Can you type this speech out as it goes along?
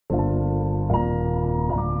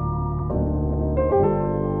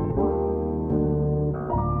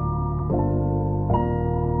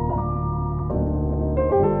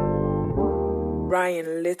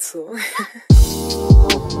Ryan Little.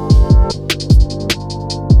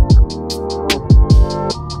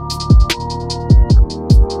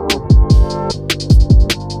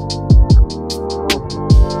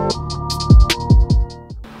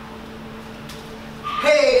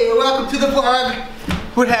 Hey, welcome to the vlog.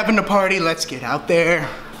 We're having a party. Let's get out there.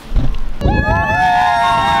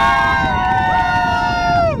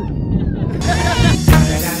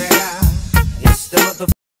 It's the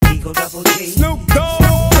motherfucking Eagle Double G. Snoop Dogg.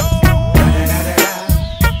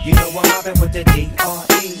 You know I'm mobbing with the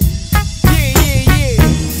D.R.E.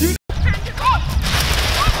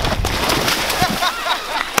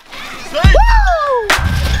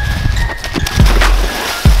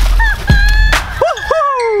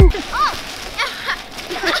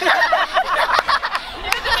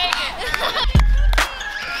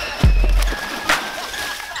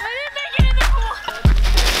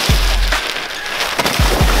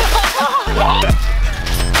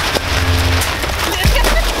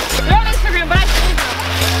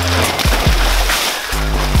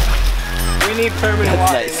 We need permanent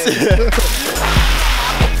water. Nice.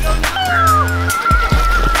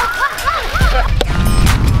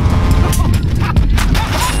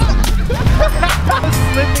 I was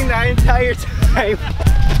slipping the entire time.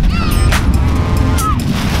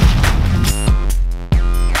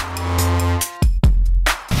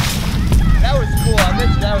 That was cool. I bet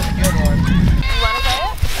you that was a good one. You want to play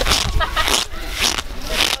it?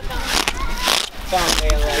 Found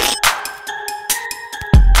daylight.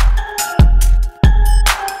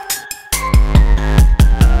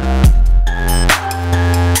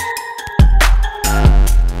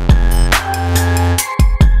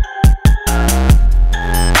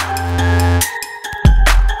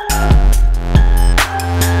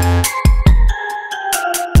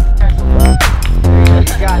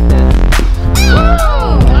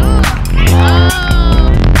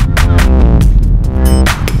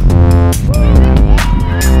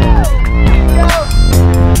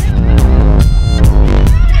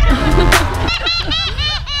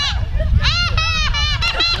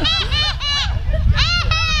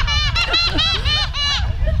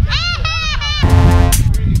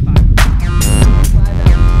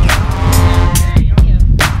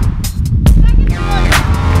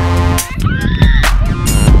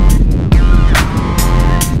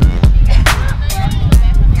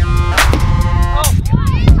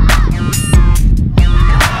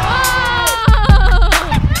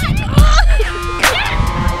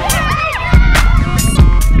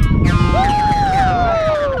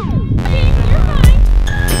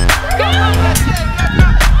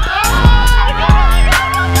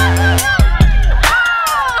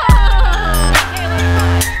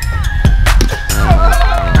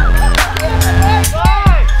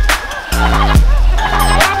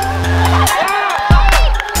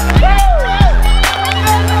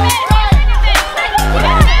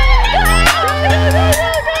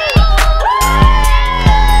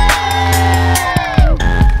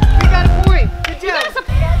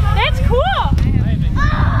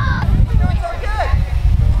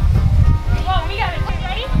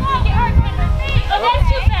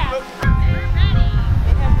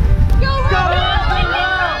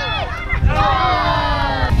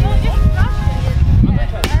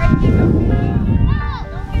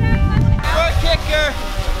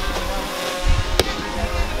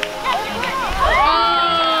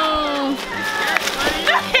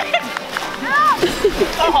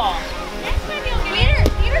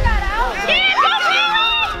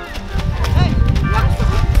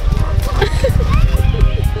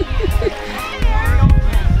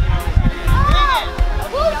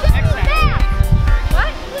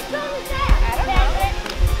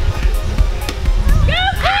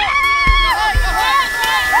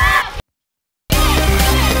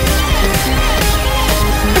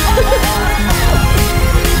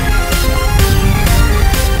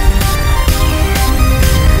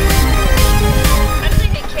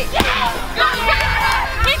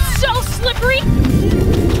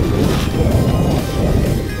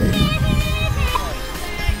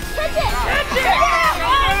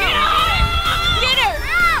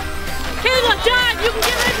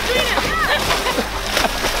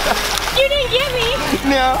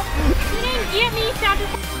 No. You didn't get me, Santa.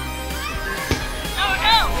 Oh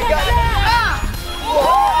no! You got it. Ah!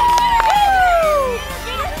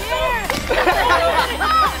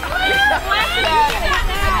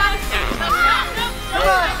 Come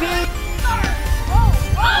on, Pete.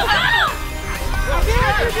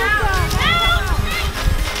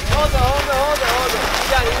 Hold on.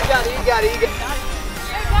 You got it.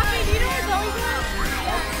 Hey, Buffy, do you know where Zoe's at?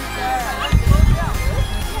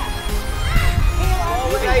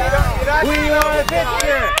 We want a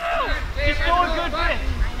picture. Just do a good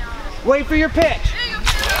pitch. Wait for your pitch.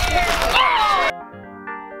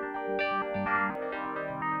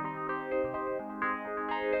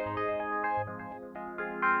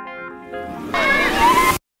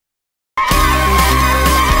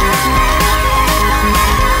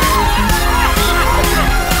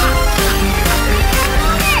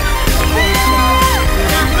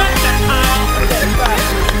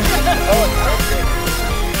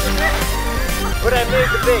 But I made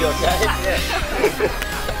the big, okay?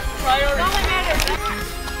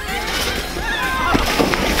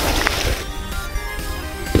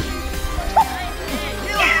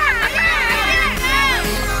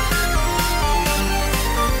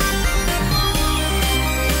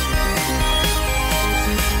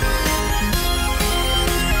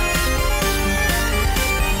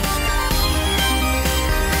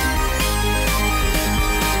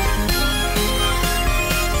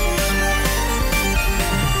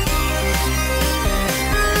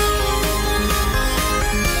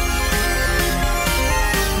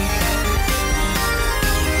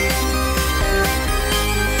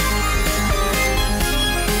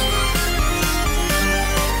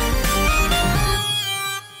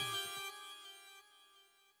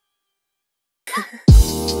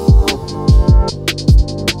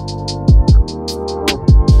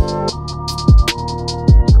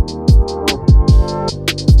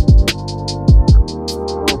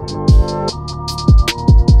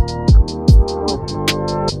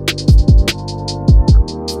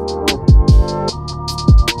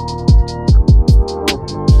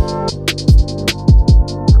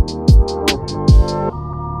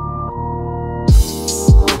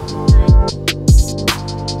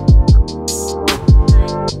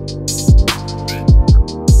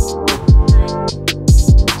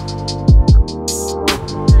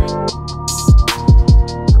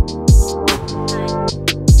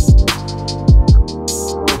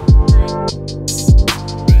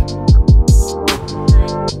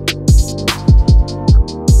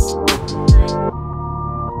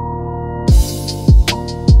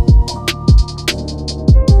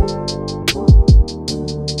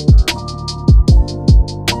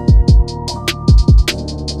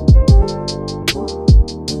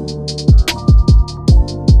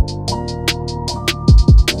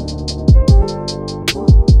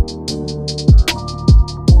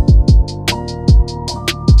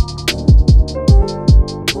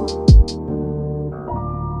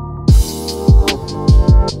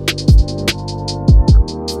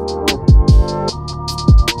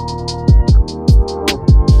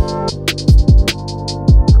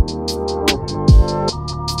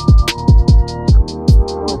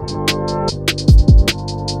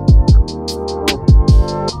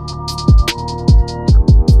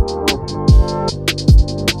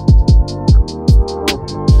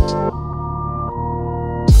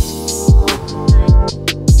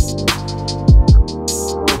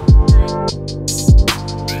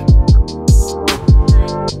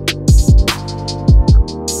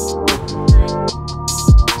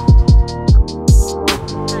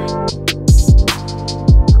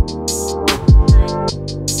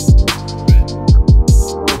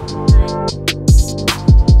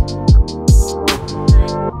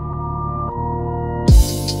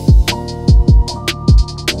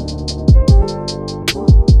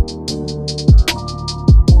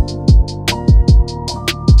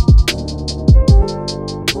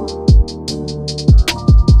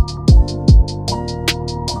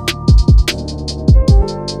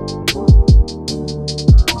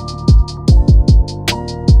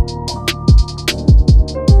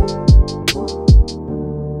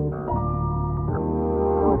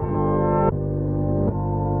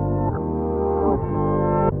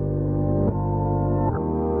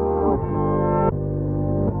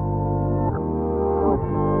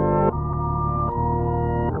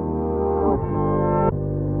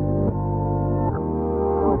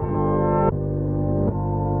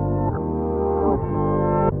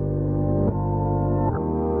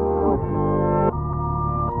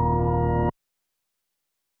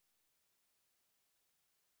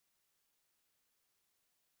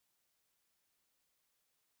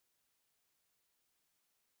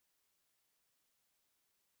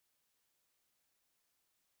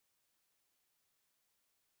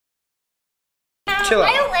 Chill out.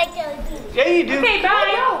 I don't like those. Yeah, you do. Okay,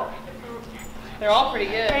 bye. They're all pretty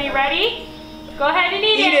good. Are you ready? Go ahead and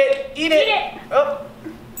eat it. Eat it. Eat it. Eat it. Oh,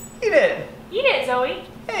 eat it. Eat it, Zoe.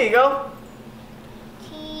 There you go.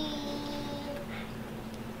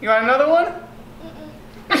 You want another one?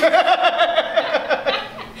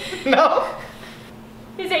 No?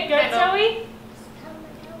 Is it good, Zoe?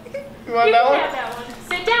 You want You that can one? have that one.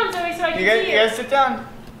 Sit down, Zoe, so I can You see guys, you. you guys sit down.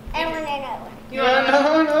 I want another one. You want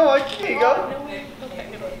another one? No, here you go.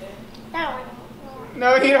 That one.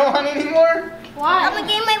 No, you don't want any more? Why? I'm gonna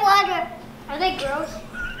get my water. Are they gross?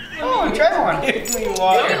 Oh, try one. Zoe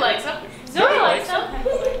likes them. Zoe likes them.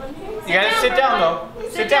 You gotta sit down though.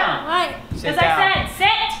 Sit down. Why? Sit As I said,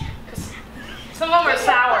 sit. Some of them are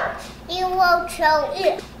sour. You won't show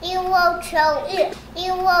it. You won't show it.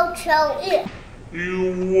 You won't show it.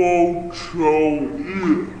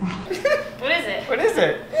 What is it? What is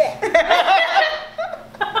it?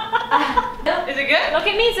 Is it good? Look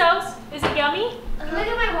at me, Zoe. Is it yummy? Look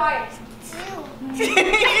at my water.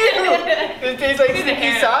 It tastes like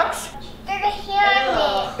sticky socks? There's a hair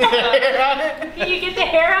on Can you get the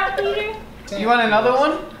hair out, Peter? You want another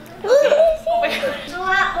one? it. You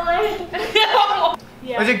want one?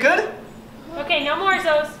 Yeah. Was it good? Okay, no more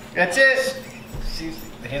Zoes. That's it. She's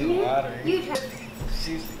in the water. You try.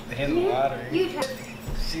 She's in the water. You try.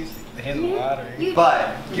 She's in the water.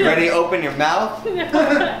 But you ready to open your mouth?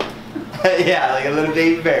 Yeah, like a little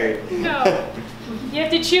baby berry. No. You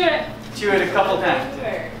have to chew it. Chew it a couple times.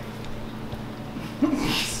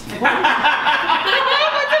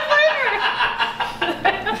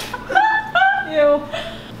 Ew.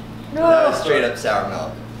 That was straight up sour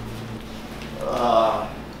milk.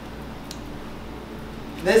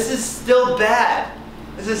 This is still bad.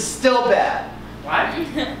 This is still bad. What?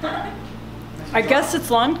 I guess it's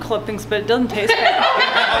lawn clippings, but it doesn't taste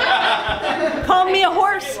bad. Call me a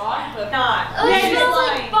horse. Oh, it smells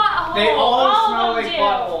like butthole. They all smell of them like do.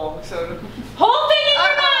 butthole. So Whole thing in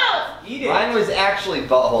your mouth. eat it. Mine was actually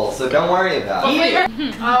butthole, so don't worry about it. Eat it.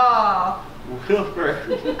 Oh, Wilbur.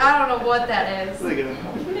 I don't know what that is. Look at him.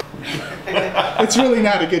 It's really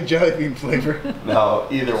not a good jelly bean flavor. No,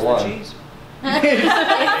 either one. It's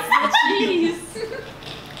the cheese.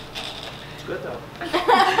 It's good though.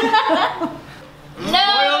 No.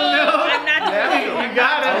 I'm not doing Yeah, you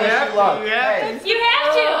got it. I wish Yeah, you luck. you got it. Hey, You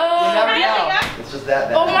have to. you never know. It's just that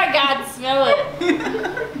bad. Oh my God, smell it.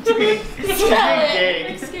 Smell it.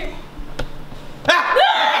 Gay. I'm scared.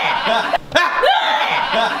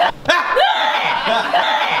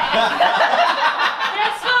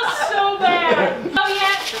 That smells so bad. Oh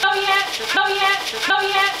yeah. Oh yeah. Oh yeah. Oh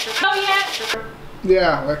yeah. Oh yeah.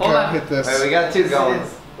 Yeah, I Hold on. can't hit this. Alright, we got two going.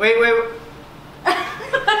 Wait.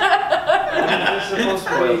 That's the worst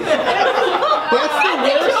one, dude.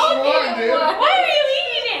 Why are you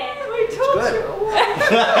eating it? Good.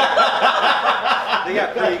 They got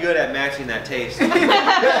pretty good at matching that taste.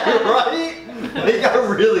 Right? They got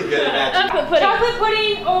really good at matching. Chocolate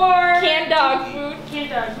pudding or Canned dog food. Canned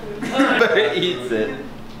dog food. Wilbur eats it.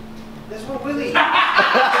 That's what Willie. Chew it!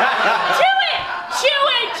 Chew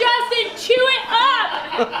it, Justin! Chew it up!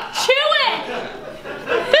 Chew it!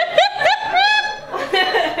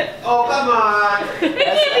 Oh, come on.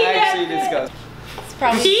 That's Actually disgusting. It's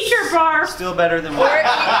probably. Teacher barf. Still better than Or what?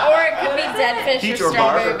 it could be dead fish Peach or or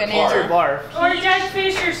strawberry barf or banana. Barf. Or dead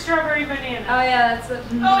fish or strawberry banana. Oh yeah, that's it.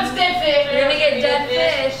 Oh, it's dead fish. You're gonna get dead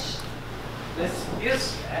fish. This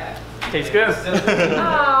is bad. Tastes good. Oh,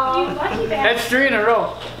 you lucky bastard. That's 3 in a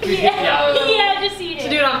row. Yeah, just eat it. To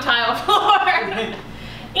do it on tile floor.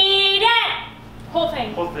 Eat it! Whole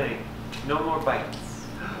thing. Whole thing. No more bites.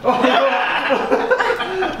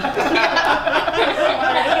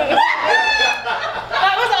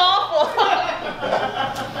 That was awful.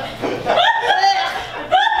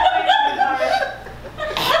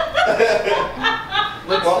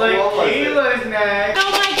 Looks What like was it? Kayla's next. No,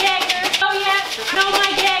 my dagger. Oh, yeah. No,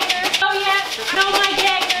 my dagger. Oh, yeah. No, my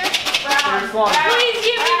dagger. There's one. Please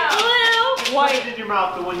give me blue. Put it in your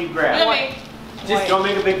mouth, the one you grabbed. White. Just don't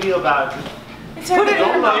make a big deal about it. Put it in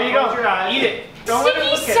Don't your mouth. there you go. Close your eyes. Eat it. Don't let it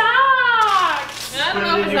Sticky look at socks. I don't Put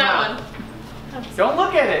know it if in it's your that mouth. one. it. Don't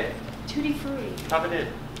look at it. Tutti frutti. Pop it in.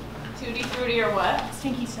 Tutti frutti or what?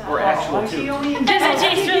 Stinky socks. Or actual Why is he too. only eating Does it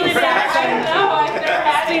taste really bad? I don't know. I've never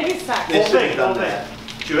had it. Stinky socks. They Whole should thing, have whole done that. thing.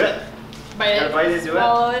 Chew it. Bite Gotta it. bite it, do it.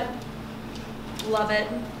 Swallow it. Love it.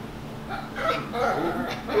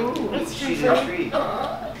 She's a treat.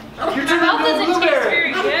 Your mouth doesn't taste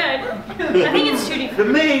very good. I think it's tutti The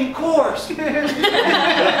frutti. main course. It's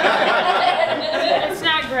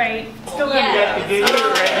not great. Still gonna get the game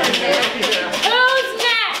right. Who's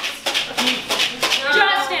next?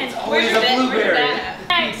 Justin. Where's the blueberry?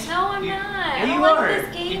 Next. No, I'm not. Yeah, I you don't like are. this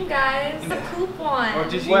game, guys. It's a poop one. Or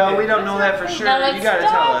just eat Well, it. we don't know that for sure. No, You it's gotta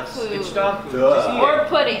tell dog us. food. It's dog food. Duh. Just eat Or it.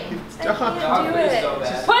 pudding. I can't do it.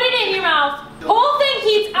 Put it in your mouth. Whole thing,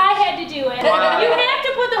 Keats. I had to do it. Wow. You have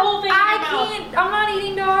to put the whole thing in your I mouth. can't. I'm not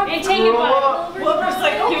eating dog And food. take a bite. Wilbur's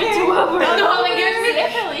like, Give it to okay. Wilbur. No, No, like, give you're it to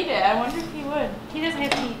He'll eat it. I wonder if he would. good. He doesn't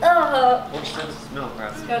have teeth. What sense of smell,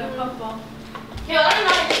 crap? He's got a football. Yo, I don't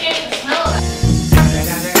know how to get the smell.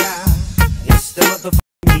 It's the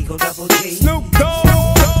motherfucking Eagle Double G. Snoop Dogg.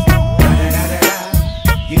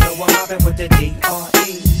 You know I'm mobbing with the D.R.E.